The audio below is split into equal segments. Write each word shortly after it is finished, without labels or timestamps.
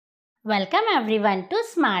Welcome everyone to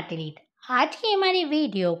smart read. आज की हमारी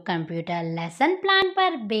वीडियो कंप्यूटर लेसन प्लान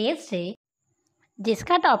पर बेस्ड है,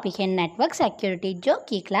 जिसका टॉपिक है नेटवर्क सिक्योरिटी, जो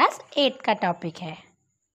कि क्लास 8 का टॉपिक है।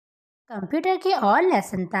 कंप्यूटर के और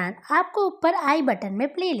लेसन प्लान आपको ऊपर आई बटन में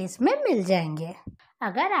प्लेलिस्ट में मिल जाएंगे।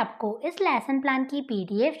 अगर आपको इस लेसन प्लान की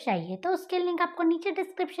PDF चाहिए तो उसके लिंक आपको नीचे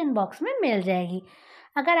डिस्क्रिप्शन बॉक्स में मिल जाएगी।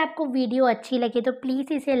 अगर आपको वीडियो अच्छी लगे तो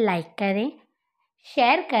प्लीज़ इसे लाइक करें,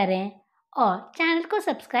 शेयर करें और चैनल को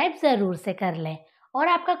सब्सक्राइब ज़रूर से कर लें। और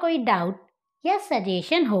आपका कोई डाउट या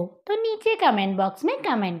सजेशन हो तो नीचे कमेंट बॉक्स में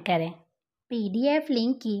कमेंट करें। PDF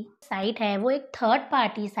लिंक की साइट है वो एक थर्ड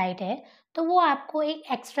पार्टी साइट है, तो वो आपको एक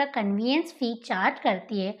एक्स्ट्रा कन्वीनियंस फ़ी चार्ज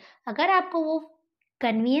करती है। अगर आपको वो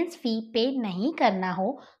कन्वीनियंस फ़ी पे नहीं करना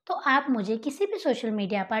हो तो आप मुझे किसी भी सोशल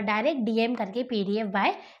मीडिया पर डायरेक्ट DM करके PDF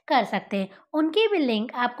बाय कर सकते हैं। उनकी भी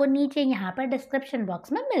लिंक आपको नीचे यहाँ पर डिस्क्रिप्शन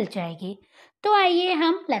बॉक्स में मिल जाएगी। तो आइए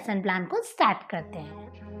हम लेसन प्लान को स्टार्ट करते हैं।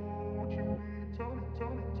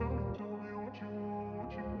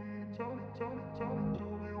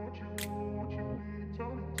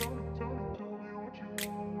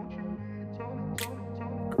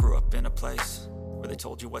 I grew up in a place where they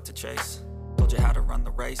told you what to chase, told you how to run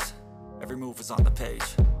the race, every move was on the page,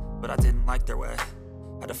 but I didn't like their way,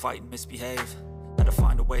 had to fight and misbehave, had to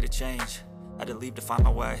find a way to change, had to leave to find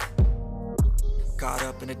my way. Caught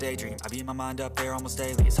up in a daydream, I beat my mind up there almost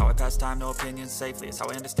daily. It's how I pass time, no opinions safely. It's how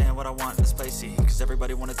I understand what I want in this place. See, cause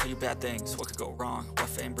everybody wanna tell you bad things, what could go wrong,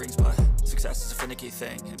 what fame brings. But success is a finicky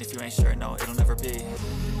thing, and if you ain't sure, no, it'll never be.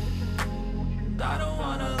 I don't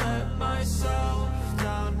wanna let myself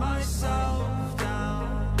down, myself down.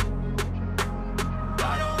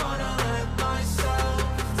 I don't wanna let myself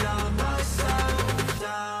down, myself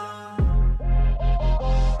down.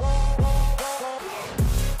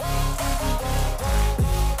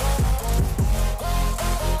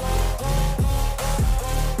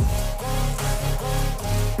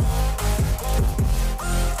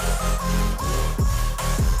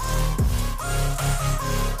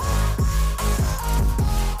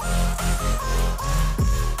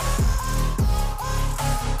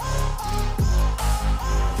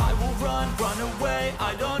 Run away,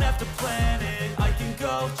 I don't have to plan it. I can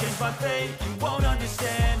go, change my fate, you won't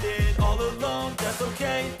understand it. All alone, that's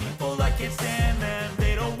okay, people I can't stand them.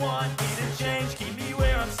 They don't want me to change, keep me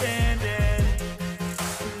where I'm standing.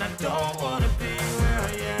 And I don't wanna be where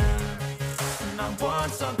I am, and I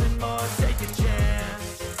want something more, take a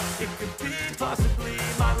chance. It could be possibly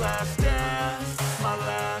my last dance, my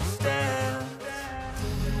last dance.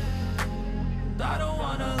 I don't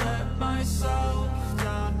wanna let myself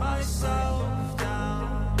down, myself down.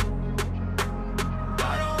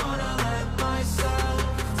 I don't wanna let myself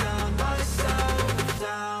down, myself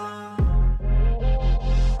down.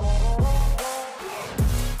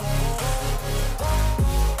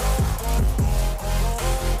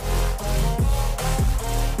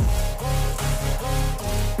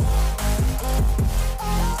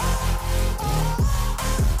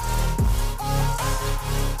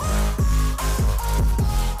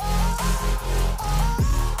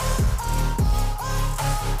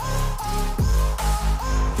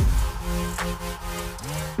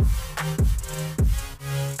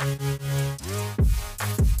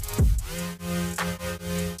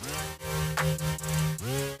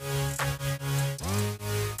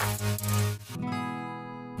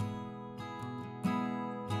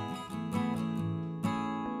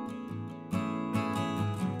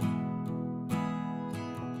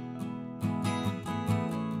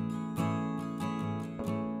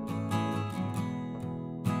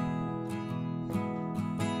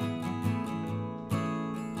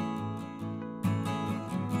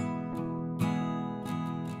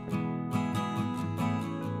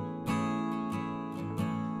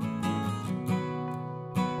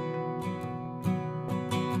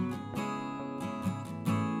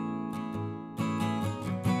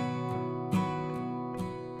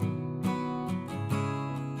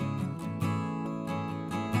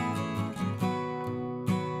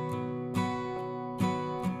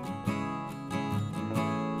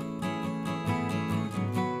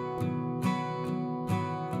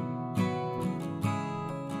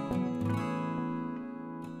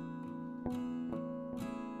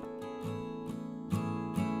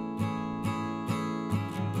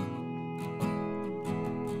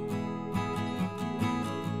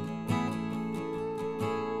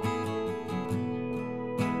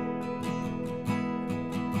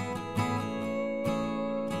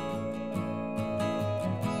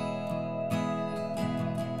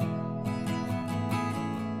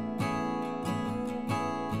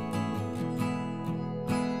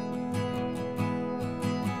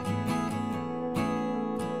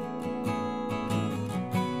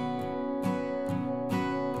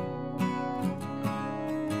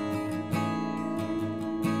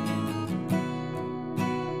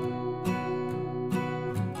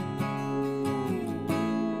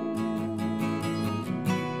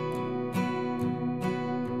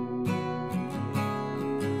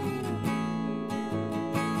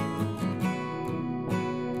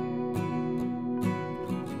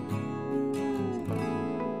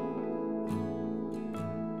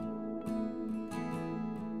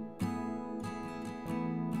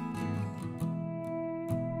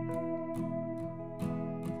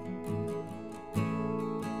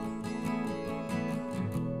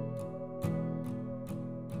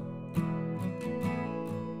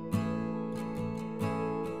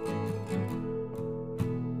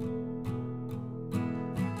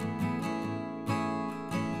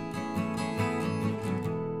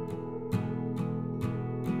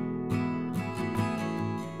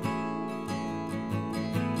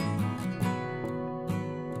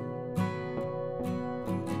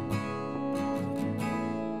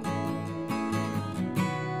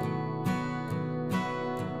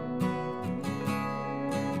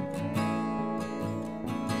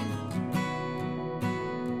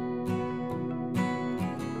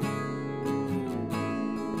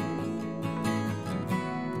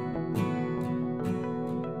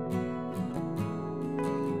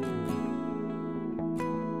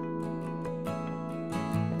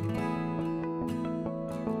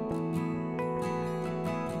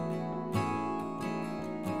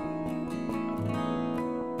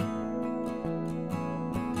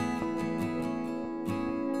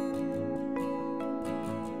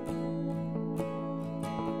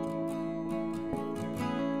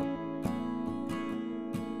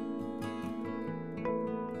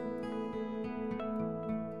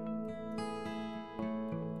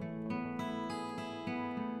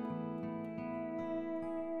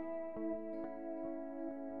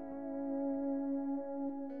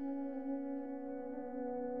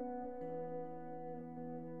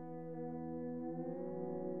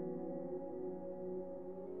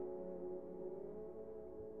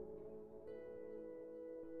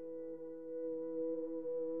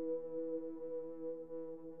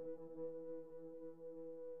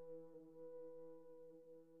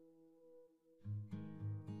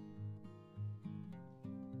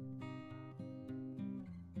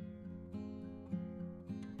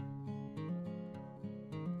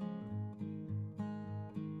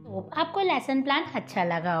 Hope आपको lesson plan अच्छा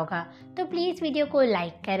लगा होगा, तो please video को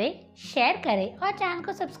like करें, share करें और channel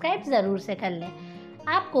को सब्सक्राइब ज़रूर से कर लें।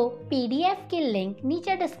 आपको PDF की लिंक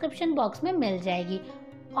नीचे डिस्क्रिप्शन बॉक्स में मिल जाएगी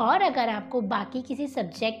और अगर आपको बाकी किसी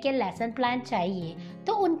सब्जेक्ट के लेसन प्लान चाहिए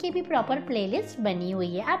तो उनकी भी प्रॉपर प्लेलिस्ट बनी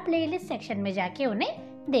हुई है, आप प्लेलिस्ट सेक्शन में जाके उन्हें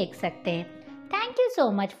देख सकते हैं। Thank you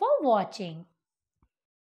so much for watching.